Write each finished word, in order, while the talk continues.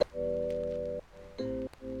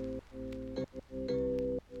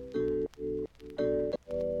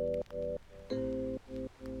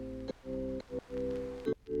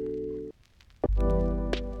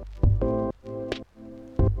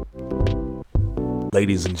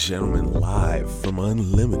Ladies and gentlemen, live from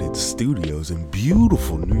Unlimited Studios in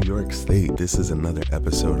beautiful New York State, this is another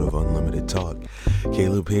episode of Unlimited Talk.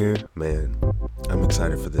 Caleb here, man, I'm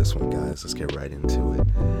excited for this one, guys. Let's get right into it.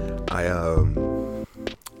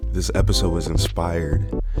 This episode was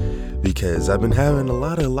inspired because I've been having a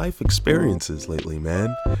lot of life experiences lately,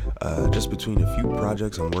 man. Just between a few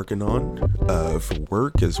projects I'm working on for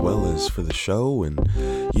work as well as for the show, and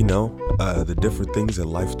the different things that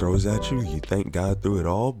life throws at you. You thank God through it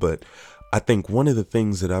all. But I think one of the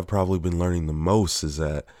things that I've probably been learning the most is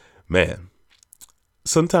that, man,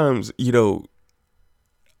 sometimes, you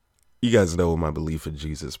guys know my belief in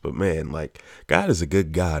Jesus, but man, like, God is a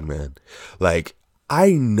good God, man. Like,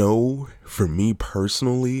 I know for me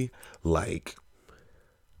personally, like,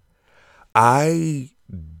 I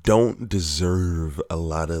don't deserve a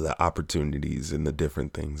lot of the opportunities and the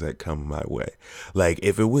different things that come my way. Like,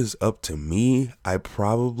 if it was up to me, I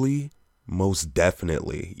probably, most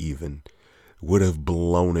definitely even, would have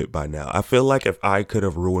blown it by now. I feel like if I could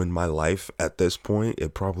have ruined my life at this point,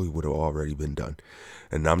 it probably would have already been done.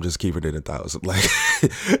 And I'm just keeping it 1,000. Like,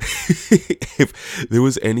 if there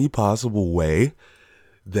was any possible way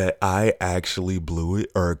that I actually blew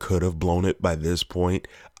it or could have blown it by this point,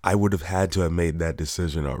 I would have had to have made that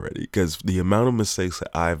decision already, because the amount of mistakes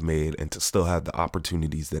that I've made and to still have the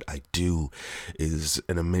opportunities that I do is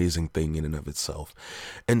an amazing thing in and of itself.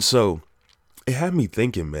 And so it had me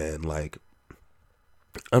thinking, man, like,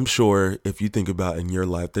 I'm sure if you think about in your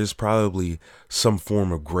life, there's probably some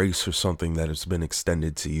form of grace or something that has been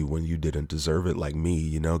extended to you when you didn't deserve it, like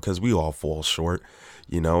me, because we all fall short,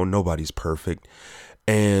 nobody's perfect.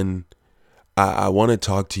 And I want to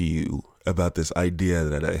talk to you about this idea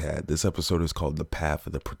that I had. This episode is called The Path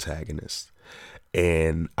of The Protagonist.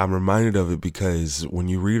 And I'm reminded of it because when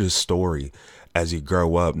you read a story as you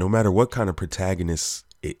grow up, no matter what kind of protagonist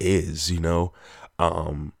it is,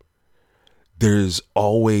 there's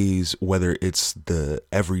always, whether it's the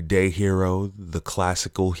everyday hero, the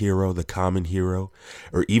classical hero, the common hero,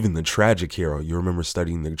 or even the tragic hero. You remember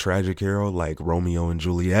studying the tragic hero, like Romeo and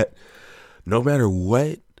Juliet? No matter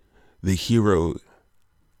what the hero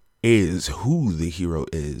is, who the hero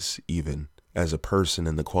is, even as a person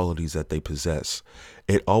and the qualities that they possess,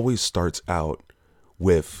 it always starts out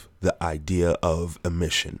with the idea of a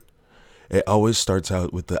mission. It always starts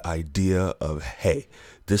out with the idea of, hey,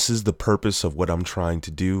 this is the purpose of what I'm trying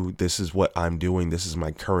to do. This is what I'm doing. This is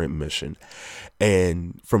my current mission.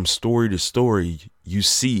 And from story to story, you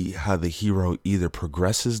see how the hero either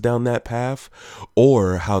progresses down that path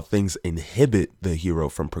or how things inhibit the hero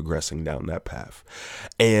from progressing down that path.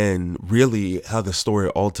 And really how the story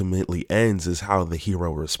ultimately ends is how the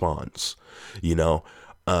hero responds, in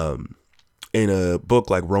a book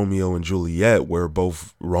like Romeo and Juliet, where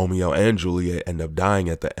both Romeo and Juliet end up dying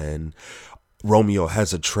at the end, Romeo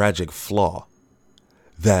has a tragic flaw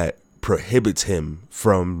that prohibits him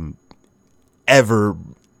from ever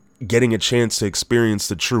getting a chance to experience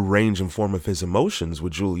the true range and form of his emotions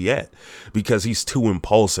with Juliet, because he's too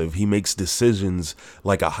impulsive. He makes decisions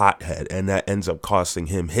like a hothead, and that ends up costing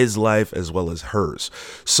him his life as well as hers.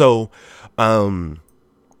 So,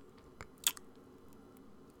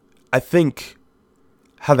 I think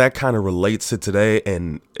how that kind of relates to today,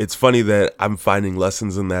 and it's funny that I'm finding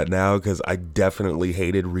lessons in that now, because I definitely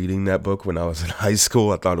hated reading that book when I was in high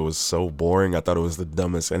school. I thought it was so boring. I thought it was the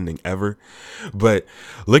dumbest ending ever. But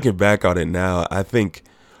looking back on it now, I think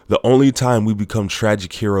the only time we become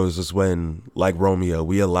tragic heroes is when, like Romeo,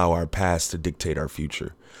 we allow our past to dictate our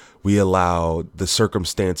future. We allow the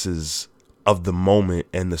circumstances of the moment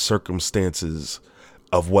and the circumstances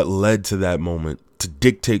of what led to that moment to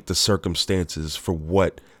dictate the circumstances for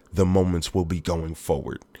what the moments will be going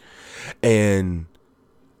forward. And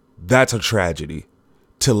that's a tragedy,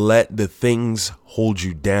 to let the things hold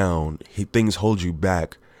you down, things hold you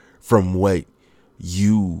back from what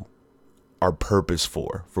you are purposed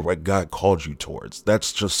for what God called you towards.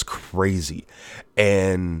 That's just crazy.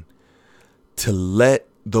 And to let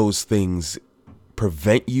those things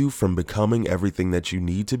prevent you from becoming everything that you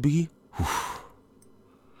need to be,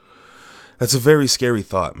 that's a very scary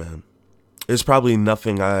thought, man. There's probably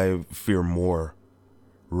nothing I fear more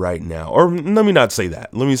right now. Or let me not say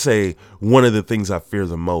that. Let me say one of the things I fear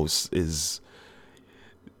the most is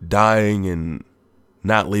dying and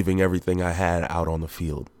not leaving everything I had out on the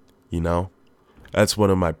field. That's one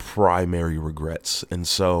of my primary regrets. And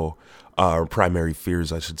so, primary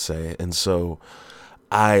fears, I should say. And so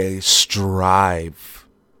I strive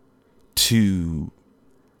to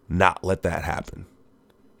not let that happen.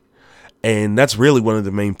 And that's really one of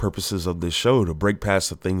the main purposes of this show, to break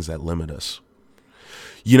past the things that limit us.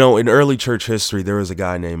 In early church history, there was a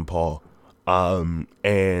guy named Paul.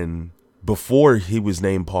 And before he was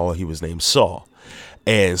named Paul, he was named Saul.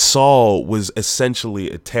 And Saul was essentially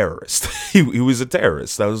a terrorist. He was a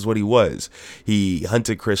terrorist. That was what he was. He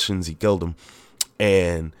hunted Christians. He killed them.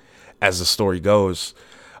 And as the story goes,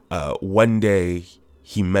 one day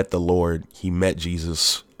he met the Lord. He met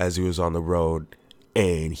Jesus as he was on the road.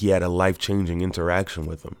 And he had a life-changing interaction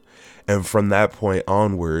with him. And from that point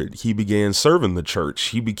onward, he began serving the church.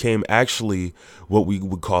 He became actually what we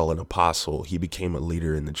would call an apostle. He became a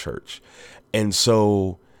leader in the church. And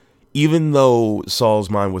so even though Saul's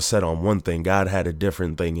mind was set on one thing, God had a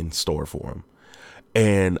different thing in store for him.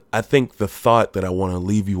 And I think the thought that I want to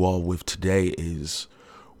leave you all with today is,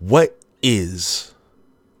 what is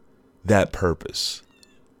that purpose?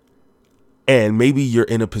 And maybe you're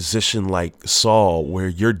in a position like Saul where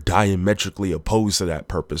you're diametrically opposed to that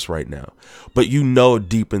purpose right now. But you know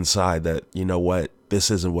deep inside that, you know what, this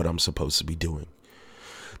isn't what I'm supposed to be doing.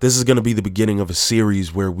 This is going to be the beginning of a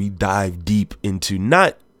series where we dive deep into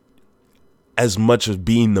not as much as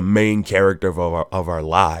being the main character of our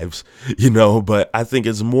lives, but I think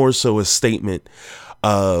it's more so a statement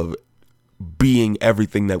of being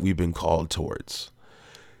everything that we've been called towards.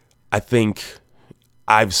 I think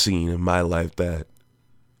I've seen in my life that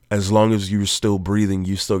as long as you're still breathing,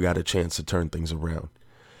 you still got a chance to turn things around.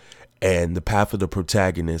 And the Path of the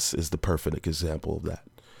Protagonist is the perfect example of that.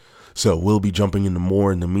 So we'll be jumping into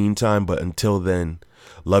more in the meantime, but until then,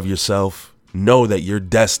 love yourself. Know that you're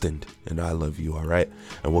destined, and I love you, all right?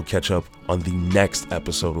 And we'll catch up on the next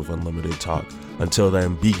episode of Unlimited Talk. Until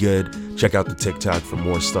then, be good. Check out the TikTok for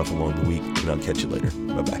more stuff along the week, and I'll catch you later.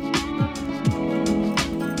 Bye-bye.